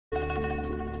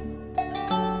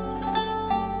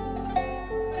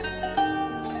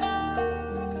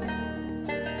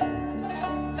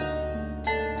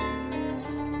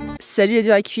Salut les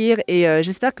durs à cuire et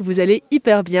j'espère que vous allez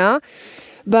hyper bien.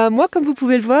 Moi, comme vous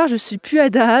pouvez le voir, je suis plus à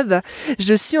Dahab.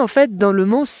 Je suis en fait dans le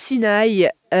Mont Sinaï.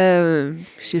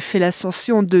 J'ai fait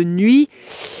l'ascension de nuit.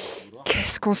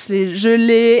 Qu'est-ce qu'on se l'est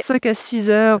gelé, 5 à 6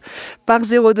 heures par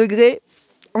 0 degré.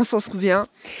 On s'en souvient.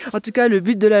 En tout cas, le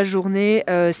but de la journée,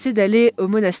 c'est d'aller au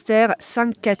monastère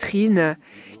Sainte-Catherine,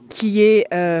 qui est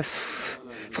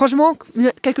franchement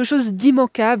quelque chose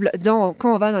d'immanquable quand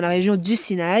on va dans la région du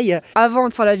Sinaï. Avant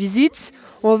de faire la visite,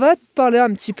 on va parler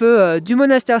un petit peu du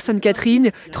monastère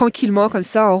Sainte-Catherine, tranquillement comme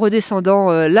ça, en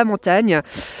redescendant la montagne.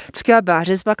 En tout cas,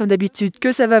 j'espère comme d'habitude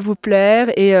que ça va vous plaire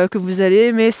et que vous allez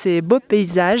aimer ces beaux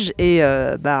paysages. Et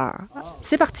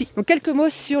c'est parti. Donc quelques mots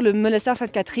sur le monastère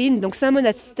Sainte-Catherine. Donc c'est un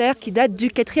monastère qui date du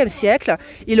IVe siècle.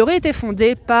 Il aurait été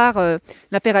fondé par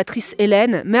l'impératrice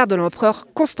Hélène, mère de l'empereur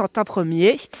Constantin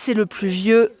Ier. C'est le plus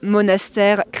vieux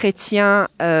monastère chrétien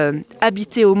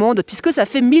habité au monde, puisque ça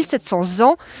fait 1700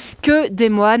 ans que des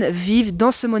moines vivent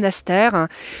dans ce monastère.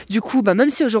 Du coup, même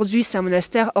si aujourd'hui c'est un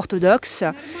monastère orthodoxe,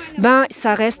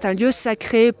 ça reste un lieu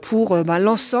sacré pour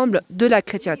l'ensemble de la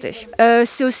chrétienté.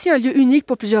 C'est aussi un lieu unique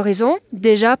pour plusieurs raisons.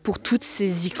 Déjà pour toutes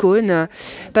ces icônes,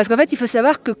 parce qu'en fait il faut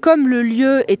savoir que comme le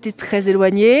lieu était très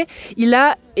éloigné, il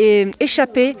a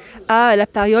échappé à la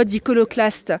période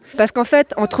iconoclaste. Parce qu'en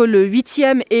fait, entre le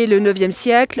 8e et le 9e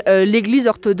siècle, l'Église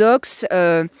orthodoxe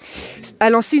a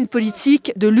lancé une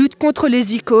politique de lutte contre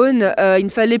les icônes. Il ne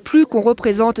fallait plus qu'on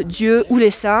représente Dieu ou les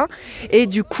saints. Et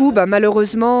du coup,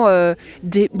 malheureusement,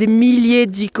 des milliers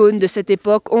d'icônes de cette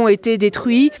époque ont été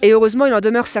détruits. Et heureusement, il en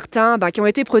demeure certains qui ont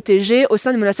été protégés au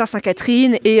sein du monastère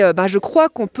Sainte-Catherine. Et je crois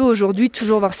qu'on peut aujourd'hui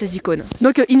toujours voir ces icônes.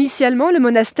 Donc initialement, le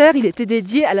monastère, il était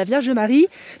dédié à la Vierge Marie.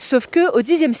 Sauf qu'au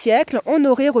Xe siècle, on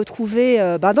aurait retrouvé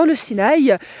dans le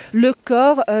Sinaï le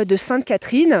corps de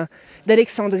Sainte-Catherine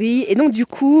d'Alexandrie. Et donc du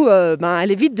coup,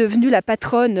 elle est vite devenue la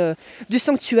patronne du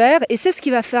sanctuaire. Et c'est ce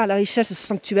qui va faire la richesse de ce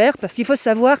sanctuaire. Parce qu'il faut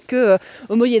savoir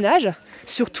qu'au Moyen-Âge,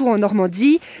 surtout en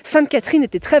Normandie, Sainte-Catherine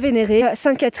était très vénérée.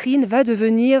 Sainte-Catherine va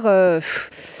devenir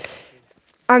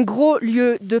un gros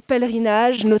lieu de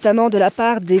pèlerinage, notamment de la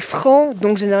part des Francs,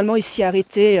 donc généralement ici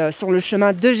arrêtés sur le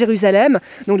chemin de Jérusalem.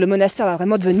 Donc le monastère va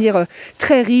vraiment devenir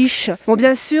très riche. Bon,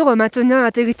 bien sûr, maintenir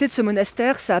l'intégrité de ce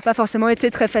monastère, ça n'a pas forcément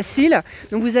été très facile.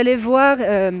 Donc vous allez voir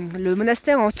le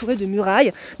monastère entouré de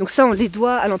murailles. Donc ça, on les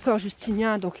doit à l'empereur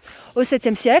Justinien, donc au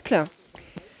 7e siècle.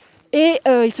 Et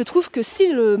il se trouve que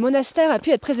si le monastère a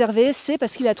pu être préservé, c'est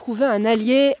parce qu'il a trouvé un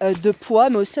allié de poids,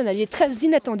 mais aussi un allié très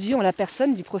inattendu en la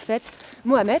personne du prophète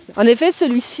Mohammed. En effet,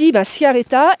 celui-ci s'y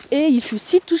arrêta et il fut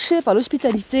si touché par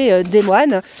l'hospitalité des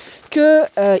moines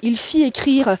qu'il fit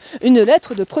écrire une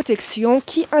lettre de protection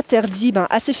qui interdit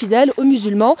à ses fidèles, aux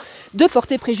musulmans, de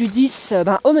porter préjudice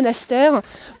au monastère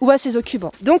ou à ses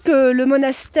occupants. Donc le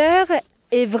monastère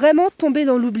est vraiment tombé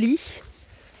dans l'oubli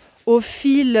au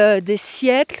fil des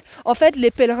siècles. En fait, les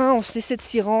pèlerins ont cessé de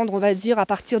s'y rendre, on va dire, à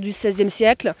partir du XVIe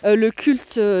siècle. Le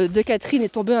culte de Catherine est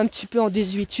tombé un petit peu en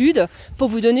désuétude. Pour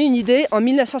vous donner une idée, en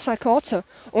 1950,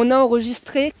 on n'a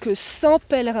enregistré que 100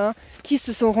 pèlerins qui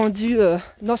se sont rendus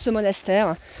dans ce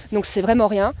monastère. Donc c'est vraiment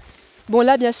rien. Bon,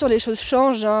 là, bien sûr, les choses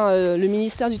changent. Le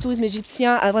ministère du Tourisme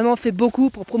égyptien a vraiment fait beaucoup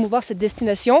pour promouvoir cette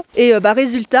destination. Et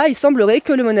résultat, il semblerait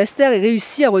que le monastère ait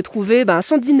réussi à retrouver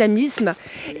son dynamisme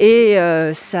et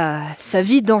sa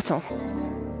vie d'antan.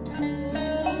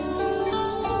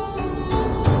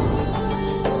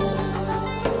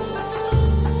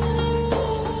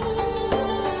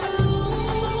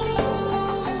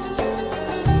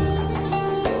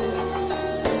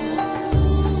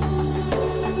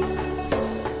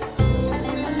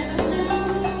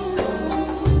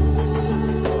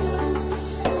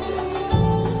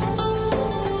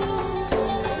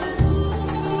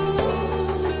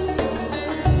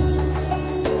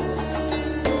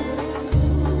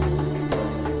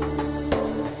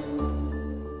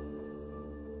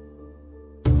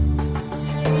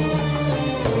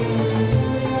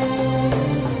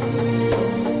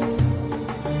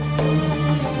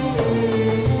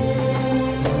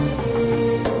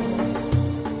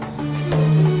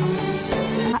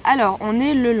 Alors, on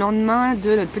est le lendemain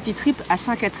de notre petit trip à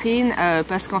Sainte-Catherine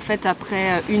parce qu'en fait,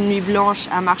 après une nuit blanche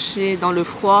à marcher dans le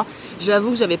froid,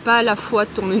 j'avoue que j'avais pas la foi de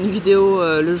tourner une vidéo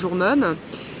le jour même.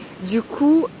 Du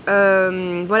coup,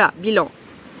 voilà, bilan.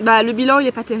 Le bilan, il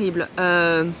est pas terrible.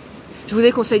 Je vous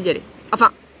déconseille d'y aller.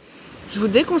 Enfin, je vous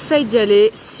déconseille d'y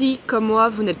aller si, comme moi,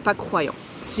 vous n'êtes pas croyant.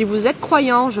 Si vous êtes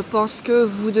croyant, je pense que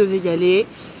vous devez y aller.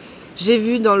 J'ai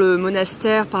vu dans le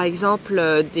monastère, par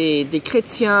exemple, des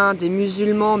chrétiens, des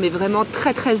musulmans, mais vraiment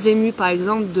très très émus, par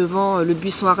exemple, devant le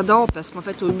buisson ardent, parce qu'en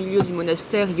fait, au milieu du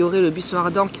monastère, il y aurait le buisson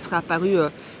ardent qui serait apparu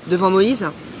devant Moïse.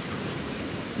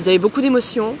 Ils avaient beaucoup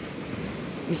d'émotions.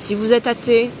 Mais si vous êtes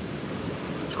athée,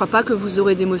 je crois pas que vous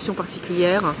aurez d'émotions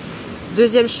particulières.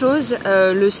 Deuxième chose,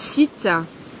 le site,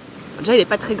 déjà il n'est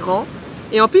pas très grand.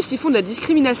 Et en plus, ils font de la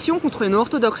discrimination contre les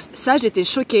non-orthodoxes. Ça, j'étais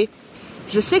choquée.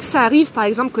 Je sais que ça arrive, par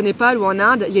exemple, qu'au Népal ou en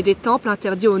Inde, il y a des temples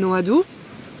interdits aux non-hindous.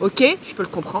 Ok, je peux le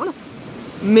comprendre.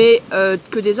 Mais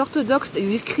que des orthodoxes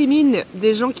discriminent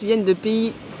des gens qui viennent de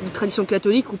pays de tradition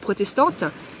catholique ou protestante,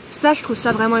 ça, je trouve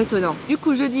ça vraiment étonnant. Du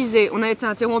coup, je disais, on a été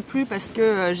interrompu parce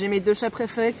que j'ai mes 2 chats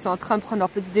préférés qui sont en train de prendre leur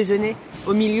petit déjeuner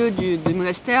au milieu du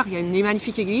monastère. Il y a une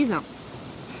magnifique église.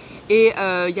 Et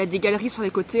il y a des galeries sur les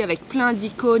côtés avec plein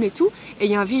d'icônes et tout. Et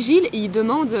il y a un vigile et il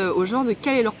demande aux gens de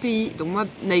quel est leur pays. Donc moi,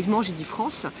 naïvement, j'ai dit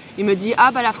France. Il me dit,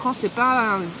 ah bah la France, c'est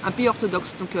pas un pays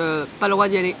orthodoxe, donc pas le droit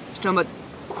d'y aller. J'étais en mode,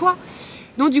 quoi?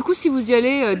 Donc du coup, si vous y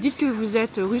allez, dites que vous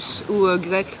êtes russe ou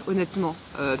grec, honnêtement.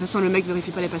 De toute façon, le mec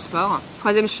vérifie pas les passeports.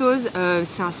 Troisième chose,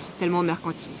 c'est un site tellement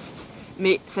mercantiliste.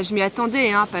 Mais ça, je m'y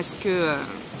attendais, hein, parce que...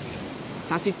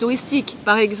 c'est un site touristique.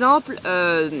 Par exemple,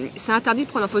 c'est interdit de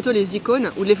prendre en photo les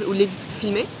icônes ou de les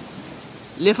filmer.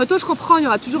 Les photos, je comprends, il y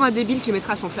aura toujours un débile qui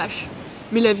mettra son flash.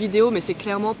 Mais la vidéo, mais c'est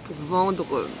clairement pour vendre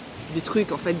des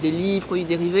trucs, en fait, des livres, produits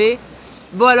dérivés.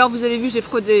 Bon, alors vous avez vu, j'ai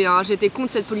fraudé, hein. J'étais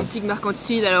contre cette politique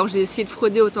mercantile, alors j'ai essayé de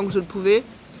frauder autant que je le pouvais.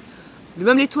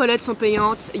 Même les toilettes sont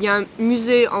payantes. Il y a un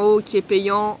musée en haut qui est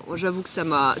payant. J'avoue que ça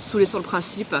m'a saoulé sur le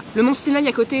principe. Le Mont Sinaï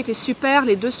à côté était super.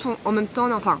 Les deux se font en même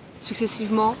temps, enfin,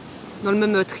 successivement, dans le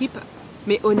même trip.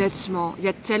 Mais honnêtement, il y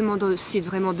a tellement de sites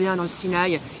vraiment bien dans le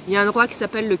Sinaï. Il y a un endroit qui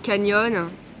s'appelle le Canyon.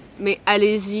 Mais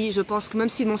allez-y, je pense que même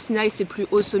si le Mont Sinaï c'est le plus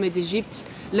haut sommet d'Égypte,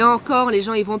 là encore les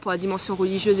gens y vont pour la dimension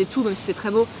religieuse et tout, même si c'est très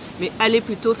beau, mais allez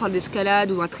plutôt faire de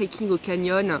l'escalade ou un trekking au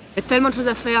canyon. Il y a tellement de choses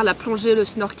à faire, la plongée, le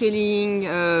snorkeling,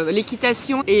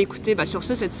 l'équitation. Et écoutez, sur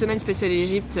ce, cette semaine spéciale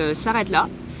Égypte s'arrête là.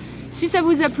 Si ça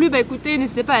vous a plu, écoutez,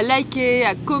 n'hésitez pas à liker,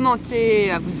 à commenter,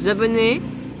 à vous abonner.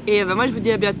 Et moi je vous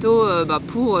dis à bientôt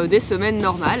pour des semaines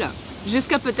normales.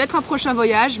 Jusqu'à peut-être un prochain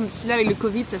voyage, même si là avec le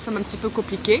Covid ça semble un petit peu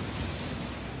compliqué.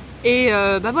 Et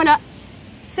voilà,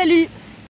 salut!